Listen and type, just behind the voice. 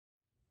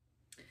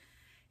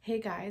Hey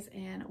guys,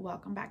 and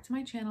welcome back to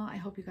my channel. I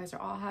hope you guys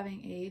are all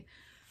having a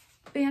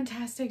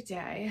fantastic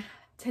day.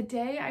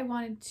 Today I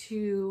wanted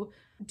to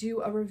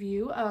do a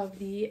review of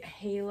the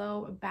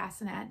Halo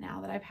Bassinet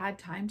now that I've had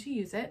time to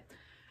use it.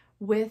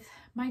 With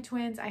my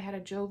twins, I had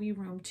a Jovi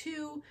Room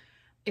 2.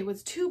 It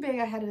was too big.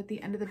 I had it at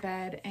the end of the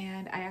bed,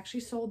 and I actually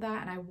sold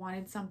that, and I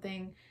wanted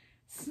something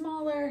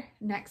smaller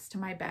next to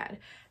my bed.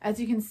 As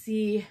you can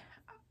see,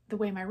 the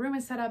way my room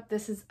is set up,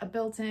 this is a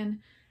built-in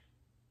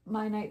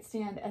my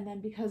nightstand, and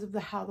then because of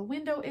how the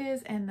window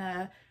is and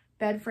the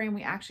bed frame,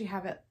 we actually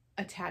have it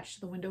attached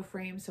to the window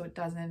frame so it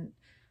doesn't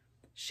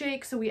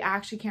shake, so we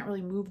actually can't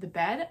really move the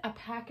bed. A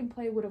pack and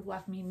play would have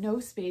left me no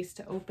space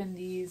to open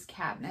these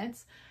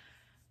cabinets,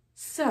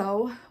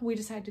 so we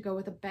decided to go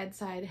with a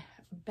bedside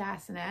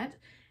bassinet,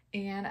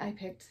 and I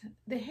picked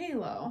the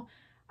Halo.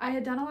 I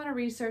had done a lot of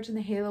research, and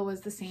the Halo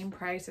was the same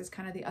price as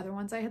kind of the other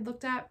ones I had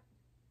looked at.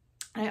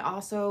 I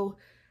also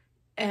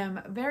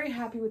am very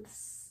happy with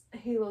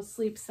Halo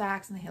sleep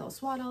sacks and the Halo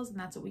swaddles, and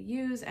that's what we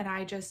use, and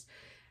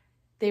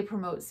they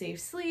promote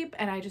safe sleep,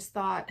 and I just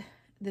thought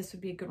this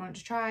would be a good one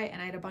to try,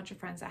 and I had a bunch of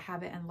friends that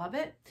have it and love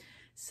it.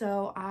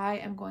 So I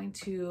am going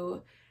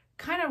to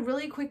kind of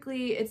really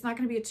quickly, it's not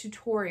going to be a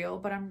tutorial,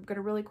 but I'm going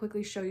to really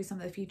quickly show you some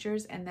of the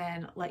features and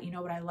then let you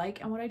know what I like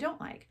and what I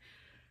don't like,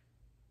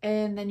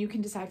 and then you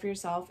can decide for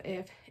yourself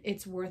if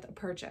it's worth a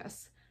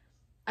purchase.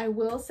 I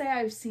will say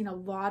I've seen a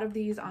lot of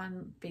these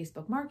on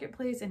Facebook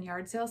Marketplace and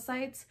yard sale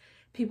sites.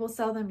 People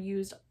sell them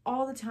used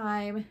all the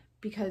time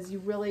because you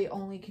really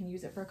only can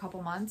use it for a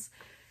couple months,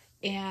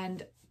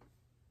 and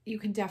you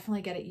can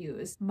definitely get it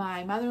used.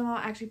 My mother-in-law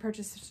actually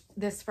purchased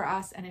this for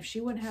us, and if she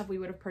wouldn't have, we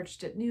would have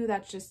purchased it new.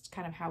 That's just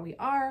kind of how we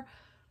are.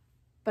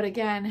 But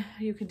again,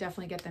 you can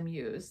definitely get them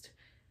used.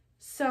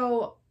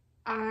 So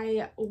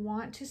I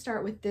want to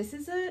start with, this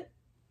is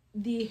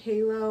the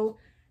Halo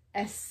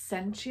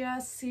Essentia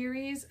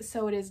series.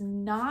 So it is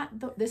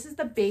not, this is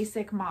the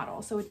basic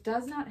model. So it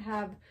does not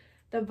have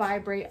the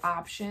vibrate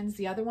options.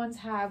 The other ones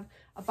have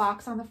a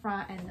box on the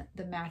front and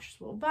the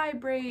mattress will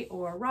vibrate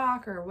or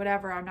rock or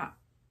whatever. I'm not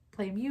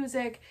playing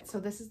music. So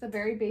this is the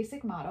very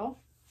basic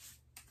model.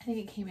 I think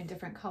it came in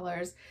different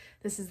colors.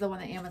 This is the one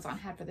that Amazon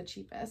had for the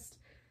cheapest.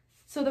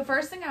 So the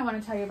first thing I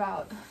want to tell you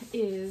about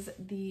is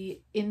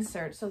the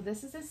insert. So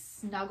this is a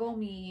Snuggle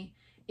Me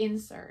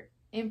insert,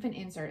 infant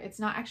insert. It's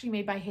not actually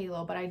made by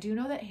Halo, but I do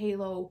know that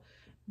Halo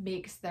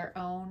makes their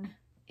own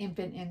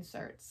infant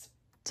inserts.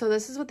 So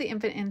this is what the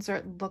infant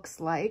insert looks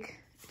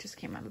like. It just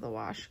came out of the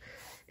wash.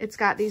 It's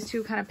got these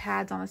two kind of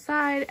pads on the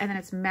side, and then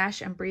it's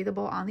mesh and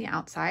breathable on the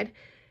outside.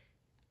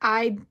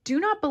 I do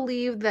not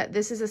believe that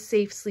this is a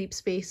safe sleep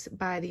space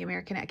by the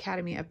American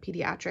Academy of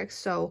Pediatrics.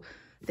 So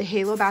the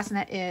Halo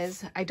Bassinet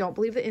is. I don't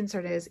believe the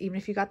insert is, even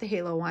if you got the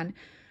Halo one.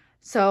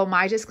 So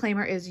my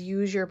disclaimer is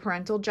use your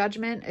parental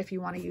judgment if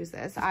you want to use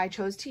this. I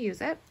chose to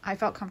use it. I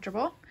felt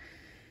comfortable.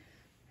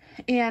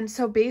 And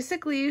so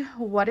basically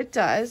what it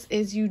does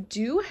is you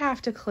do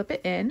have to clip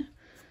it in.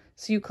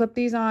 So you clip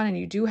these on, and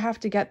you do have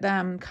to get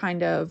them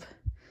kind of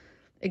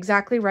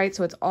exactly right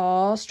so it's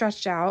all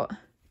stretched out.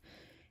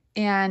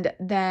 And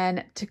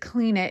then to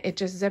clean it, it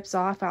just zips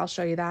off. I'll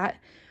show you that.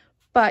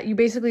 But you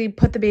basically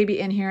put the baby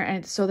in here, and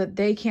it's so that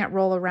they can't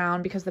roll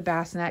around because the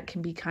bassinet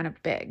can be kind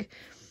of big.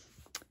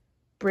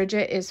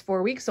 Bridget is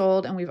 4 weeks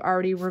old, and we've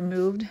already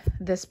removed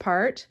this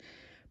part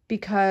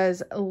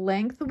because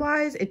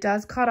lengthwise it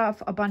does cut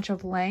off a bunch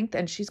of length,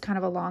 and she's kind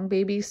of a long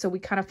baby, so we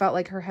kind of felt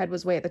like her head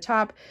was way at the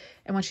top,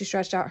 and when she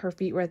stretched out, her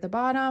feet were at the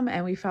bottom,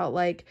 and we felt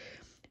like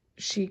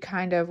she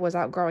kind of was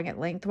outgrowing it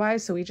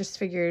lengthwise, so we just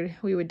figured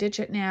we would ditch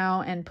it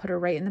now and put her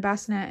right in the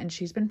bassinet, and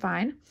she's been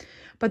fine.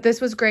 But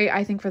this was great,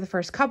 I think, for the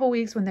first couple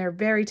weeks when they're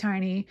very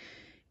tiny,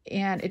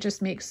 and it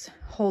just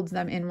holds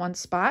them in one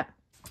spot.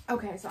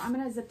 Okay, so I'm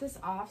gonna zip this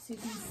off so you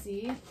can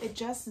see. It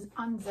just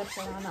unzips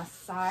around the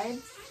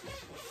sides,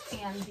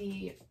 and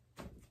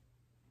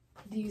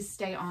these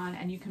stay on,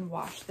 and you can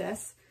wash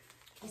this.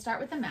 I'll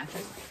start with the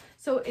mattress.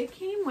 So it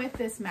came with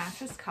this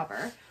mattress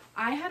cover.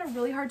 I had a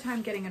really hard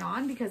time getting it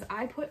on because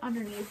I put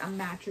underneath a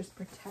mattress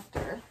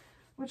protector,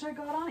 which I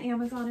got on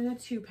Amazon in a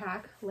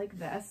 2-pack like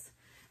this.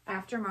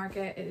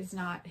 Aftermarket. It is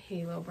not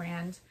Halo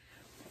brand.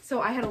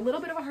 So I had a little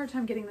bit of a hard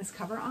time getting this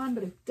cover on,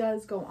 but it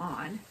does go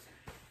on.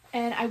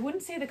 And I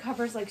wouldn't say the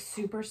cover is like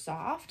super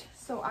soft.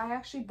 So I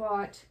actually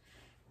bought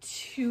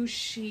 2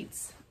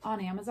 sheets on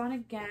Amazon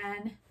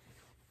again.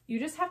 You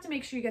just have to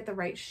make sure you get the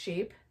right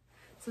shape.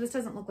 So this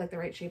doesn't look like the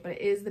right shape, but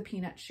it is the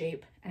peanut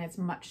shape, and it's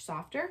much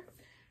softer.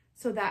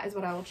 So that is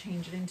what I will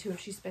change it into if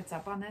she spits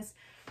up on this.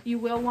 You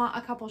will want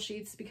a couple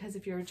sheets because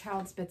if your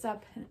child spits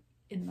up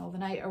in the middle of the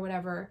night or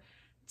whatever,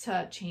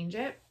 to change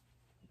it.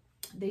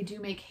 They do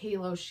make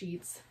Halo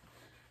sheets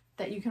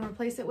that you can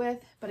replace it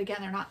with, but again,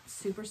 they're not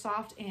super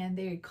soft, and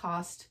they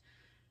cost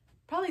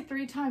probably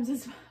 3 times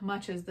as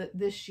much as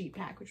this sheet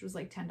pack, which was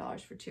like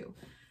 $10 for 2.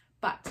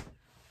 But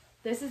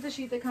this is the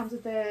sheet that comes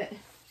with it.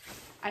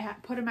 I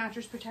put a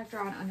mattress protector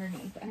on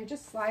underneath, and it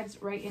just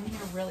slides right in here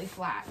really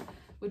flat,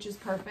 which is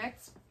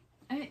perfect.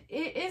 And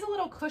it is a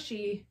little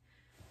cushy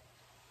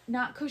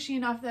not cushy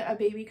enough that a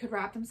baby could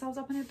wrap themselves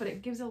up in it, but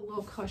it gives it a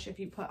little cush if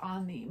you put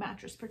on the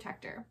mattress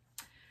protector.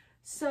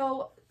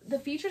 So the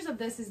features of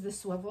this is the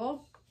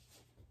swivel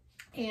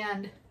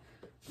and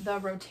the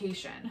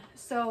rotation.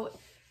 So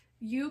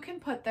you can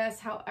put this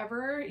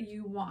however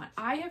you want.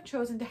 I have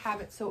chosen to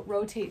have it so it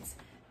rotates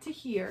to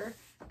here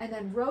and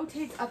then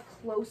rotates up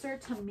closer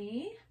to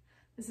me.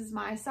 This is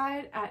my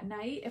side at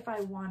night if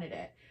I wanted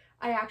it.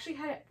 I actually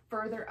had it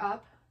further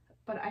up,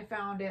 but I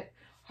found it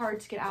hard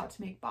to get out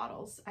to make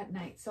bottles at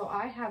night. So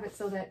I have it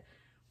so that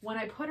when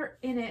I put her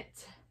in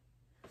it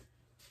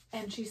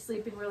and she's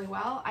sleeping really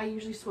well, I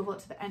usually swivel it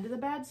to the end of the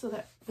bed so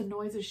that the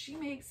noises she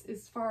makes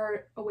is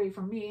far away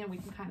from me and we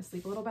can kind of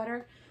sleep a little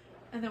better.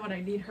 And then when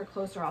I need her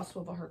closer, I'll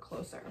swivel her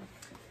closer.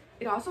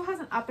 It also has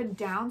an up and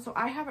down, so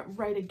I have it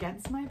right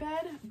against my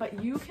bed,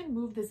 but you can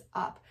move this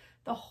up.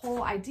 The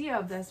whole idea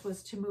of this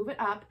was to move it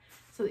up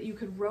so that you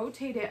could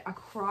rotate it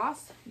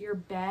across your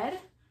bed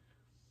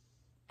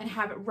and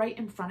have it right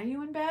in front of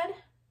you in bed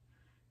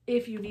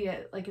if you need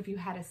it, like if you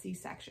had a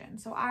C-section.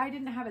 So I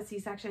didn't have a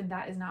C-section.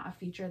 That is not a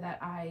feature that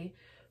I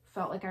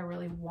felt like I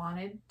really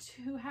wanted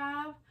to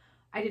have.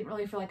 I didn't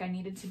really feel like I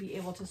needed to be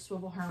able to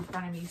swivel her in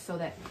front of me so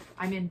that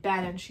I'm in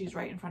bed and she's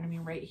right in front of me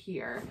right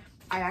here.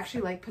 I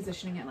actually like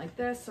positioning it like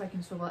this so I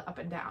can swivel it up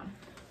and down.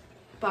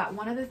 But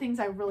one of the things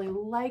I really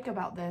like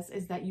about this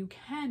is that you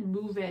can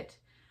move it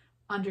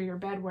under your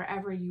bed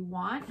wherever you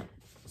want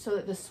so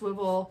that the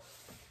swivel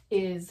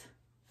is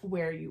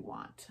where you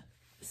want.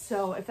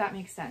 So if that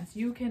makes sense,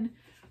 you can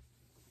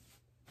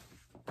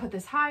put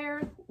this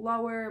higher,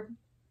 lower,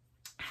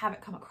 have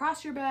it come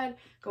across your bed,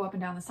 go up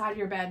and down the side of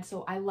your bed.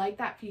 So I like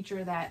that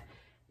feature that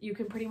you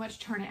can pretty much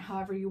turn it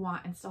however you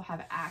want and still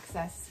have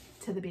access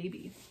to the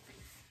baby.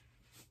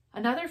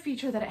 Another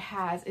feature that it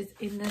has is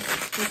in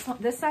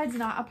this side's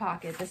not a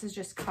pocket. This is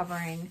just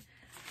covering.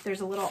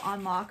 There's a little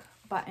unlock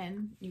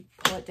button. You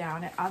pull it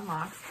down, it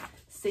unlocks.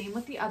 Same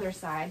with the other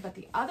side, but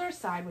the other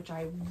side, which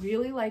I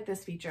really like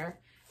this feature,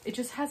 it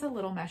just has a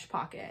little mesh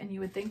pocket, and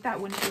you would think that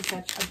wouldn't be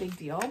such a big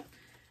deal.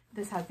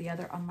 This has the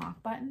other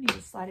unlock button. You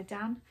just slide it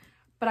down.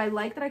 But I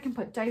like that I can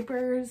put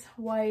diapers,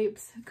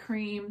 wipes,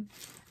 cream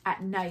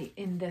at night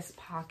in this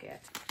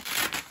pocket.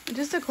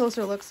 Just a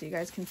closer look so you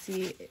guys can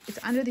see it's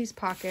under these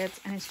pockets,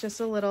 and it's just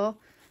a little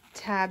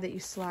tab that you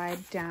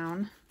slide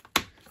down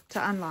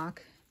to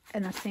unlock,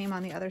 and the same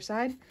on the other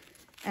side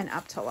and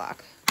up to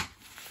lock.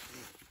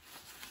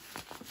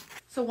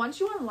 So once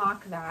you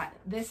unlock that,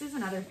 this is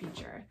another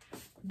feature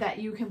that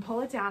you can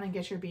pull it down and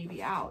get your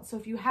baby out. So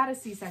if you had a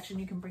C-section,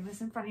 you can bring this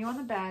in front of you on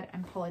the bed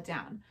and pull it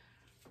down.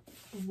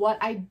 What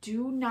I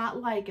do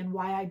not like and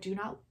why I do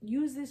not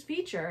use this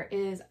feature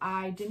is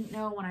I didn't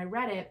know when I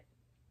read it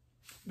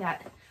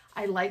that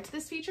I liked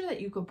this feature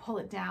that you could pull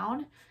it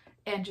down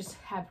and just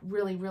have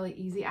really, really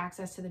easy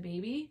access to the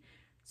baby.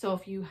 So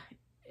if you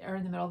are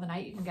in the middle of the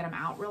night, you can get them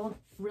out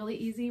really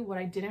easy. What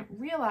I didn't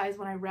realize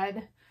when I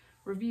read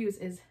reviews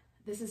is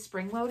this is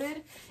spring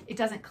loaded. It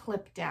doesn't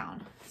clip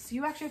down. So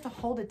you actually have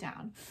to hold it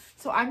down.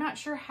 So I'm not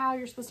sure how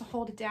you're supposed to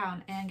hold it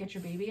down and get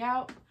your baby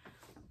out.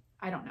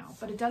 I don't know,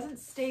 but it doesn't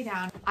stay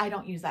down. I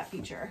don't use that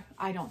feature.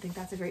 I don't think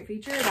that's a great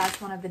feature. That's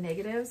one of the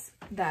negatives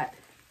that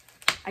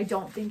I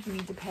don't think you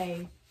need to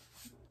pay,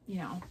 you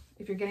know,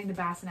 if you're getting the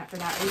bassinet for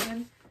that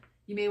reason,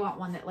 you may want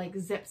one that like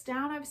zips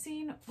down. I've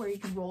seen where you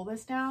can roll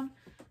this down,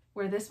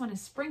 where this one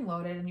is spring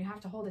loaded and you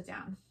have to hold it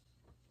down.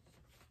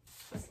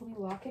 Just let me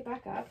lock it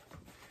back up.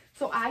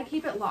 So I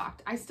keep it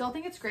locked. I still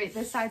think it's great.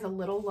 This side's a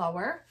little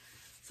lower.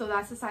 So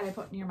that's the side I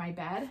put near my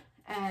bed.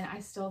 And I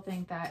still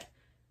think that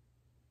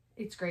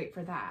it's great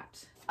for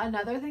that.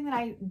 Another thing that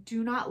I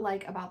do not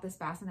like about this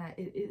bassinet,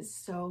 it is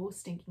so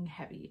stinking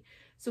heavy.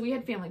 So we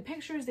had family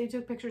pictures. They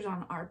took pictures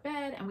on our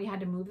bed and we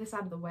had to move this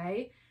out of the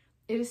way.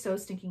 It is so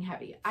stinking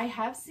heavy. I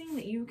have seen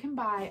that you can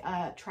buy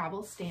a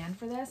travel stand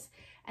for this,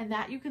 and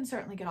that you can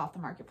certainly get off the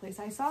marketplace.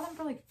 I saw them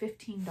for like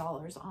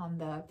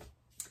 $15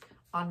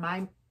 on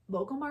my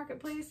local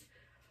marketplace,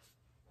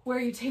 where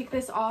you take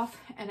this off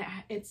and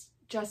it's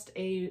just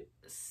a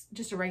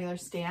regular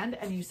stand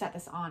and you set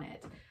this on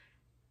it.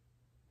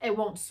 It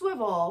won't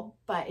swivel,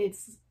 but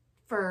it's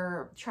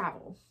for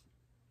travel.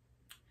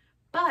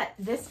 But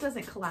this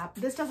doesn't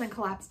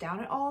collapse down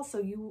at all.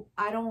 So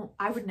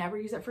I would never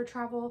use it for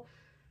travel.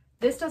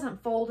 This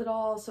doesn't fold at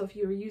all. So if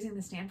you were using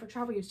the stand for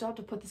travel, you still have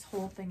to put this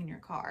whole thing in your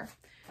car.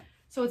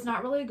 So it's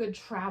not really a good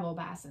travel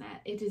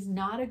bassinet. It is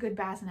not a good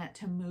bassinet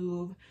to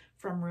move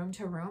from room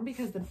to room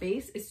because the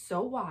base is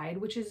so wide,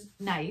 which is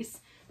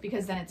nice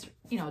because then it's,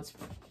 you know, it's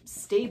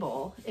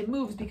stable. It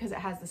moves because it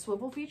has the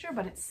swivel feature,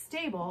 but it's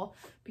stable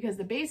because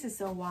the base is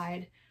so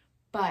wide,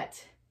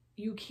 but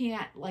you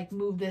can't like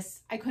move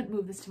this. I couldn't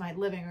move this to my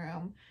living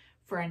room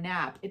for a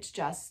nap. It's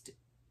just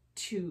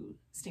too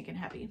stinking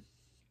heavy.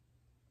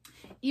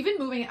 Even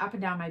moving it up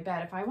and down my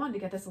bed, if I wanted to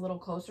get this a little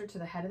closer to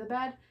the head of the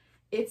bed,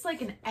 it's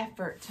like an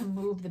effort to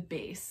move the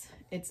base.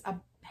 It's a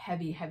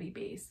heavy, heavy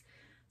base.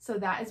 So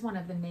that is one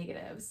of the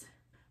negatives.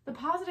 The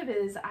positive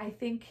is I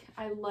think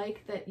I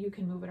like that you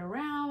can move it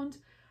around.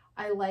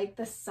 I like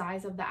the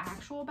size of the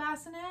actual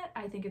bassinet.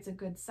 I think it's a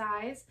good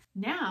size.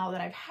 Now that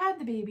I've had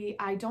the baby,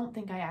 I don't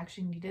think I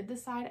actually needed the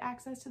side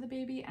access to the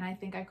baby, and I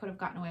think I could have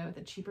gotten away with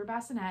a cheaper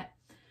bassinet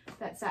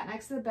that sat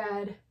next to the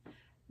bed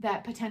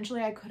that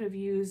potentially I could have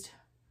used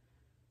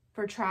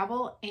for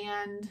travel,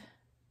 and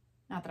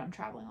not that I'm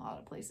traveling a lot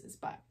of places,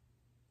 but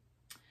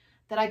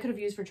that I could have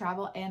used for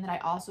travel and that I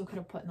also could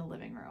have put in the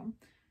living room.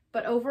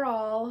 But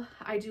overall,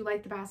 I do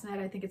like the bassinet.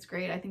 I think it's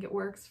great. I think it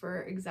works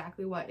for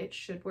exactly what it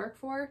should work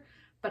for,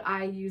 but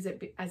I use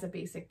it as a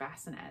basic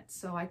bassinet,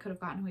 so I could have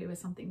gotten away with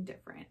something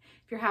different.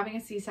 If you're having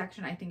a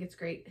C-section, I think it's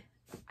great.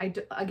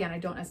 Again, I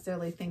don't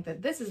necessarily think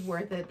that this is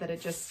worth it, that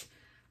it just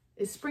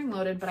is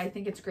spring-loaded, but I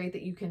think it's great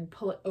that you can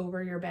pull it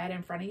over your bed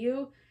in front of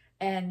you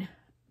and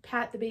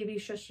pat the baby,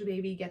 shush the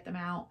baby, get them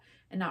out,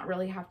 and not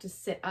really have to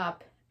sit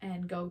up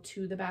and go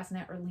to the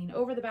bassinet or lean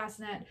over the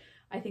bassinet.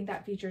 I think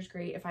that feature is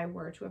great if I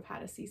were to have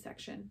had a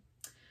C-section.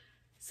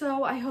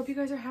 So I hope you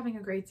guys are having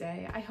a great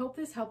day. I hope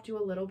this helped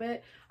you a little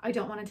bit. I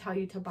don't want to tell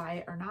you to buy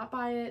it or not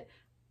buy it.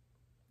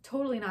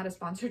 Totally not a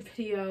sponsored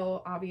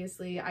video,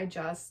 obviously. I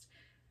just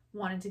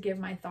wanted to give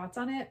my thoughts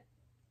on it.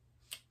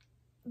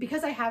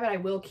 Because I have it, I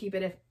will keep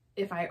it.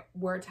 If I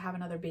were to have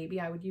another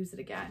baby, I would use it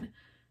again.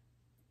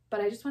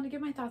 But I just want to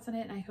give my thoughts on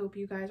it, and I hope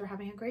you guys are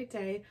having a great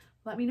day.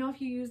 Let me know if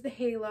you use the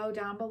Halo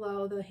down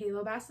below, the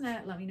Halo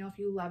Bassinet. Let me know if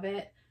you love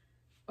it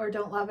or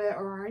don't love it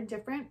or are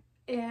indifferent,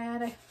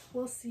 and I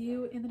will see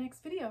you in the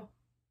next video.